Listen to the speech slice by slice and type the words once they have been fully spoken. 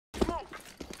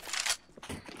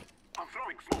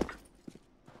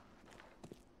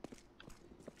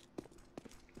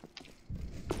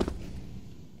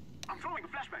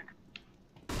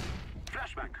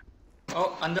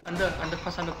Oh,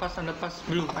 underpass,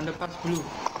 blue, underpass, blue.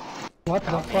 What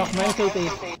the fuck, man? KT.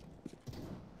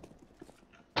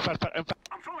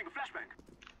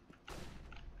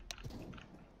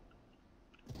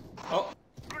 Oh,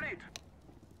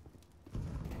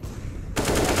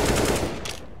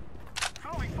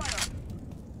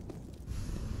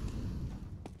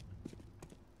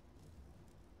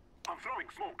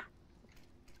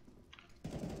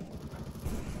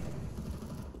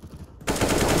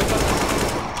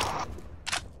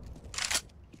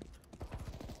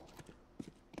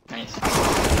 nice.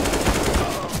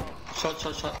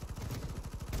 Shot.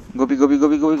 Gobi,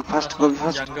 fast, Gobi,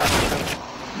 fast. Jungle.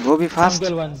 Gobi, fast.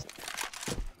 Jungle ones.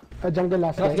 Jungle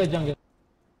last Let's guy. get jungle.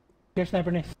 Get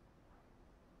sniper next.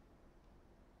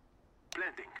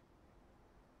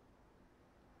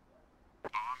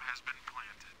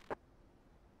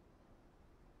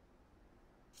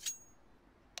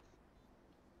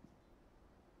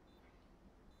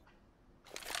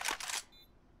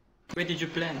 Where did you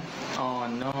plan? Oh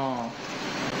no.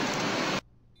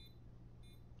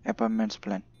 Apartments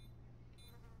plan.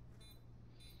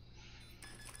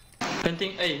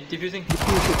 Planting, hey, defusing.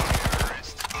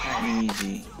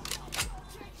 Easy.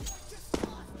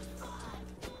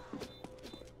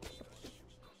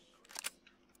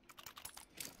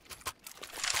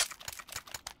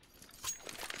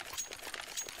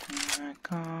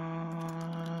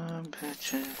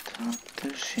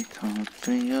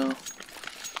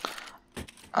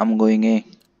 I'm going A.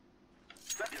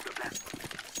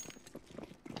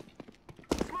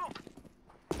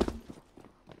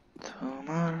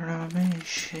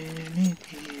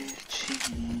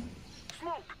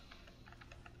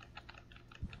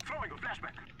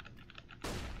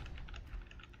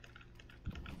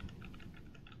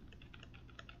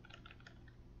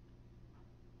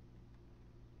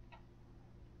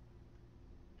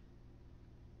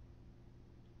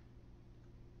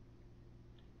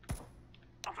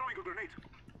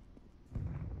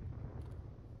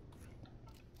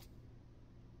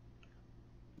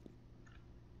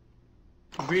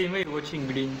 Green, wait, watching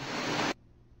green.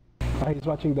 He's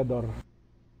watching the door.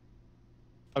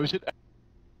 Oh shit.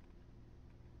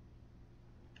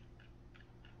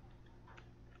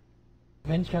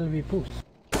 When shall we push?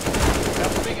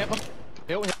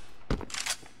 Help.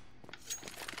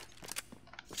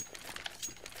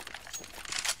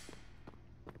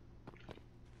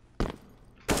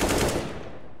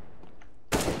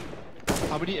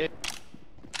 How many?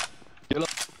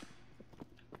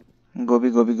 Gobi.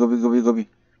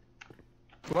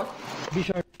 What? Be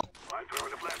sure.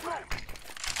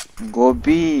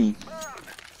 Gobi.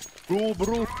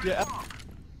 Bro, yeah.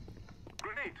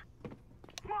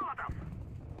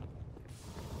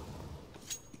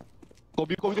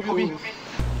 Gobi.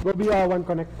 Go be one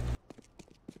connect.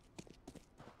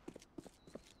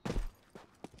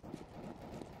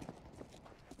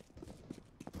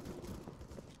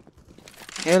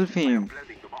 Help him.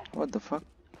 What the fuck?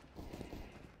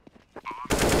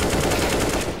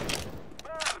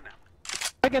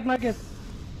 Market.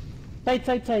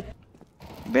 Side.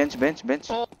 Bench.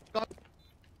 Oh god.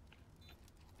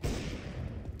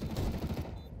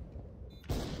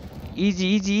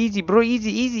 Easy, bro.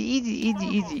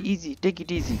 Easy. Take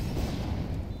it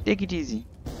easy.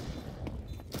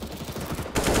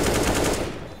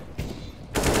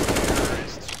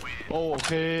 Oh,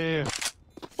 okay.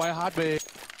 By hard way.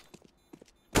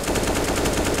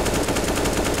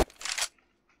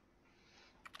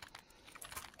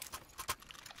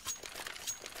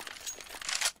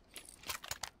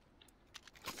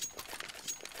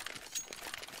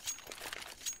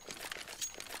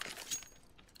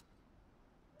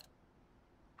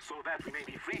 So that we may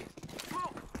be free.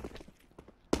 Smoke!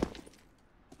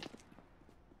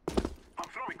 I'm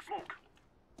throwing smoke.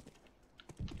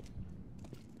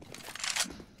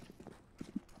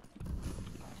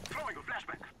 Throwing a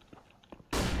flashback.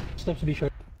 Steps be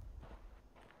sure.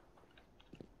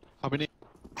 How many?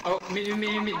 Oh, mid,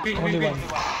 green, Only green. one.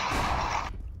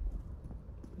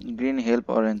 Green, help,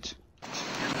 orange.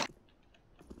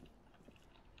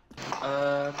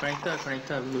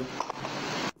 Connector, blue.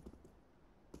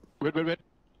 Wait.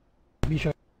 Be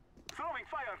sure. Throwing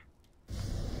fire.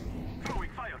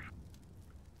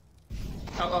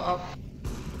 Up.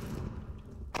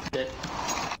 Dead.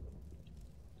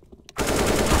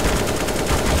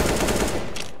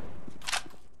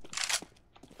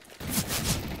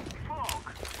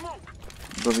 Smoke.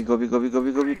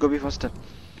 Gobi faster.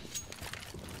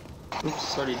 Oops,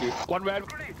 sorry, dude. One man.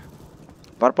 Grenade.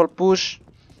 Purple push.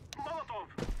 Molotov.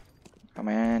 Come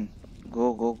on.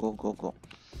 Go.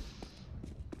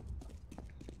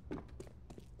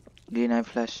 Green eye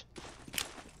flash.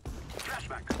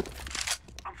 Flashback.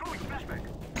 I'm throwing flashback.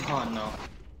 Oh no.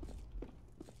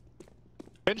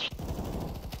 Bench.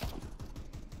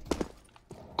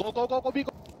 Go, B,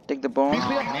 go. Take the bomb. Be Oh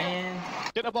clear. man.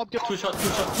 Get a bomb, get Two shot.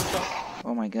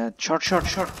 Oh my god. Short, short,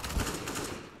 short.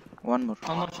 One more.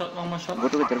 One more shot. Go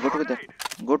together, go together.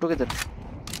 Go together.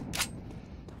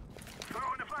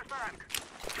 Throw in the flashbang.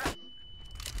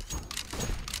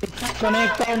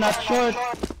 Connector, not short.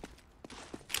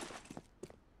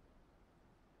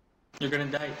 You're gonna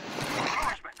die.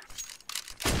 Flashback.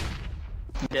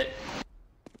 Dead.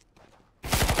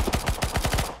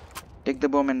 Take the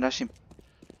bomb and rush him.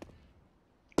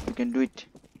 You can do it.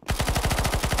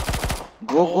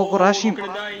 Go, rush him. You're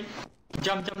gonna die.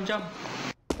 Jump.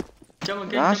 Jump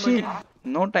again. Rush Jump him. again.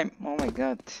 No time. Oh my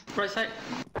god. Right side.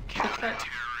 Left side.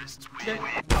 Dead.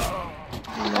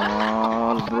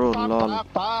 Lol, bro, lol.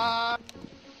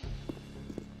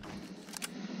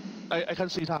 I can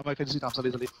see time.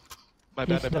 Sorry. My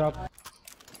Please bad. drop.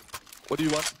 What do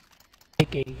you want?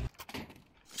 AK.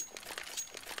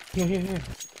 Here.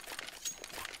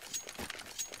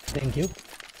 Thank you.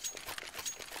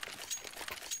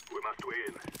 We must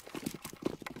win.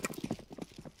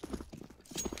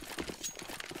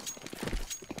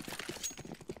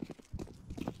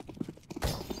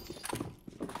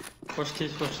 Watch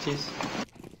this.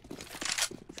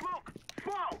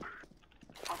 Smoke.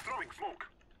 I'm throwing smoke.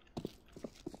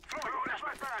 Throwing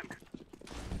flashbang.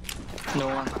 No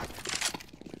one.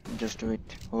 Just do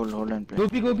it. Hold and play. Go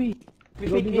B. Go B,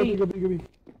 go B.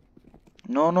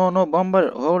 No,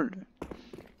 bomber, hold.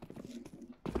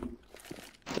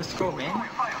 Let's go, man.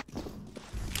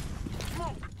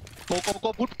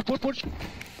 Go, push.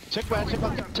 Check man,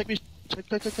 check me. Check.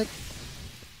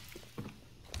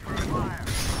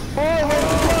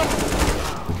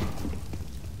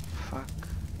 Fuck.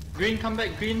 Green, come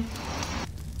back. Green.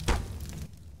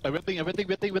 I'm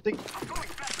waiting.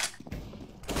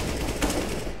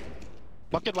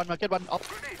 Market one, up.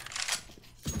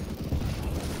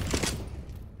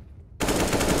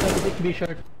 Be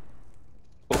short.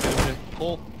 Okay.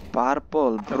 Oh,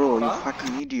 Purple, bro, you fuck?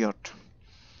 fucking idiot.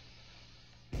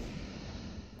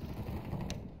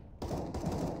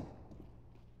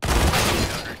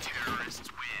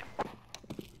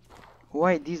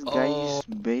 Why this guy is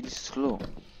very slow?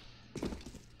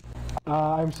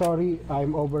 I'm sorry,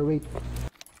 I'm overweight.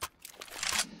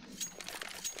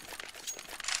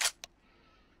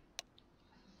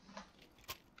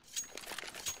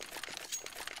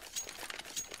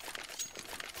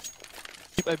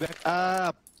 keep my back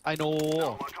up. I know.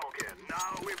 We're talking.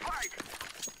 Now we fight.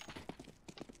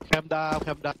 Cam down.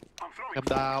 I'm throwing Cam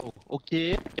down.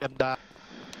 Okay. Cam down.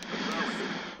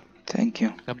 Thank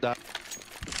you. Cam down.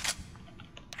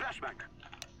 flashback.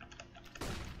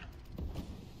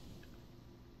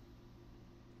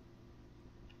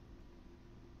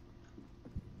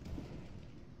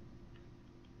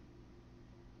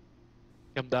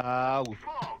 Cam down.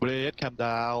 Red, cam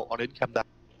down. Orange, cam down.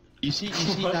 Easy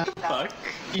What now. the fuck?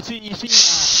 Easy now.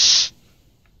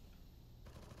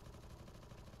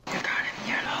 You got him,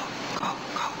 yellow. Go.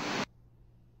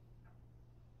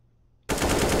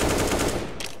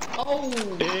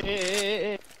 Oh!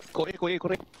 Eh. Go. I'm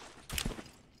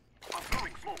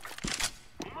throwing smoke.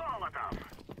 Molotov.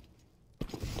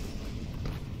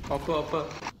 Upper.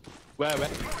 Where?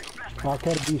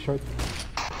 Kirby short.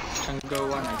 Jungle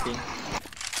one, I think.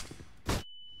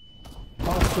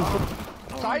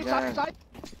 Oh my Side. God.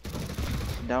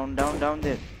 Down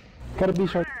there. Kirby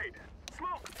short.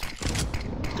 Smoke.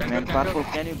 Man, Purple,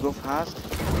 can you go fast?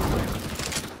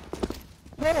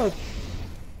 No!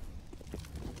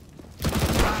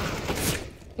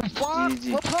 Fuck.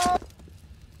 Easy. Come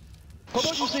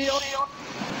on, you see it.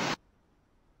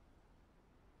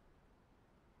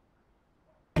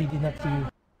 He did not see you.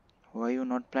 Why are you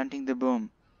not planting the bomb?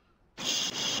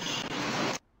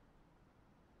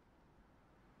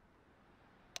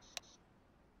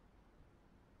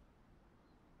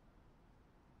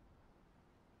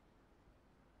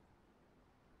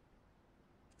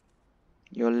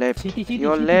 Your left. City,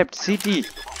 Your city. left, city.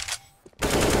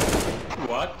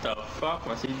 What the fuck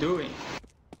was he doing?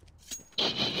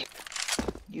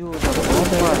 You the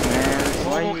bomber, man.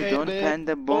 Why you don't plant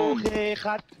the bomb? Okay,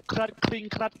 cut.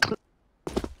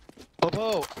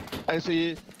 Purple,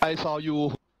 I saw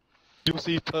you. You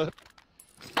see first.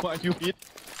 Why you hit?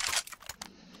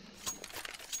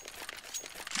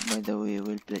 By the way,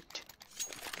 we'll play it.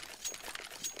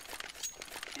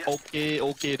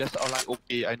 Okay, that's alright.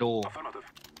 Okay, I know. Affirmative.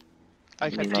 I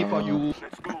can give for you.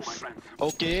 Let's go, my friends.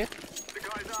 Okay. The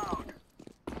guy's out.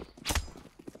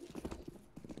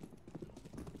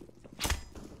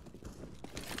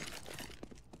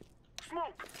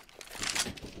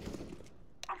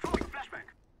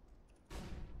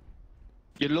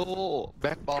 Yellow,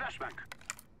 back bomb, Flashbang.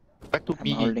 back to I'm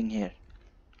me. holding here.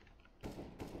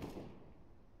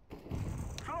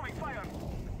 Throwing fire.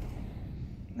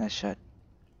 Nice shot.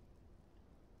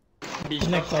 B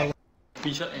Next shot. all.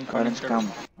 B shot and Orange connector.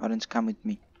 come. Orange come with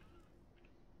me.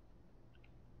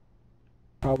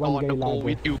 I One want guy to go ladder.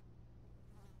 with you.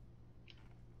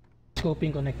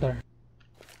 Scoping connector.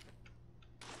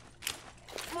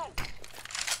 Smoke.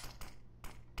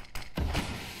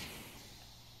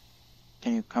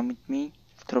 Can you come with me?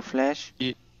 Throw flash.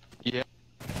 Yeah.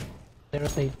 They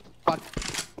rotate. But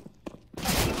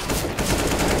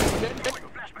Throwing a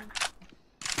flashbang.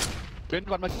 when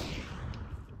one more.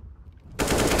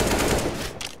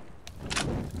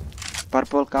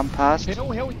 Purple come fast.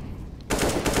 Hell.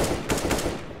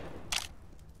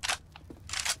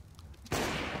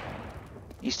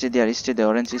 Stay there.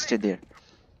 Orange, stay there.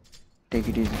 Take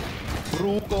it easy.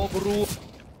 Bro, go, bro.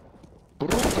 Bro,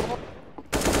 go.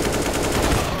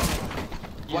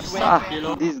 You One way. suck, Ah,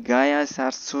 yellow. these guys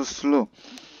are so slow.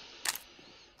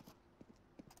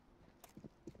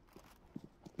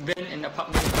 Van in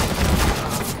apartment.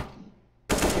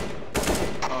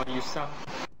 Oh, you suck.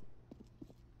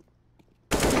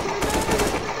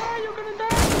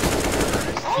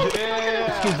 Yeah.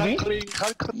 Excuse me?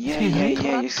 Conquering.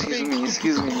 Yeah.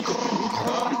 Excuse me.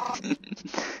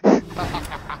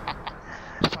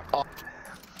 Shut up.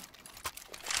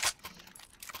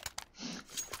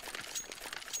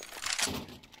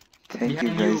 Thank you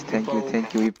Behind guys. you,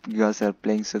 Thank you. You guys are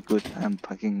playing so good. I'm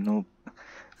fucking noob.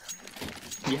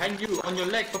 Behind you, on your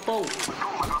leg, Popo.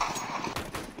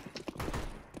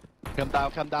 Calm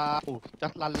down.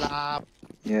 Just la.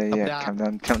 Yeah.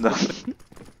 down. Calm down.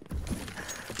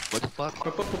 What the fuck?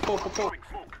 Popo. Throwing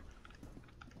smoke.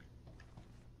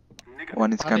 Negative.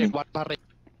 One is coming. One parade.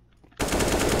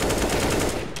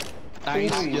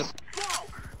 Nice. Ooh. Yes.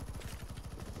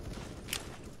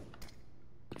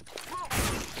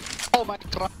 Oh my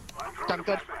god.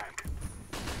 Jungle.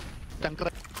 Bang.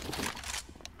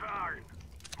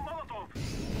 Molotov.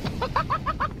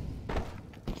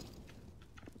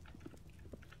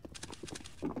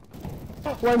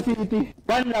 One CT.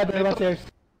 One ladder, one stairs.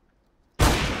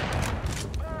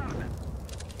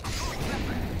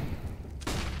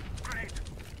 Grenade.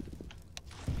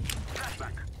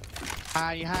 Flashbang.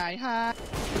 Hi.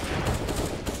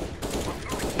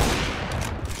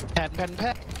 Pan.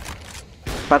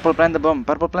 Purple plant the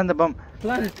bomb.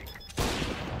 Plant.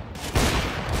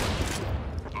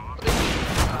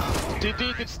 GG.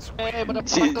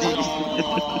 GG.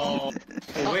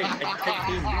 Oh, wait, I tagged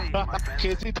him.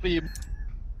 Casey Dream.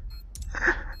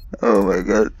 Oh my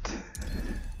god.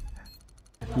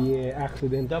 Yeah,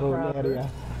 accident The prone proper. area.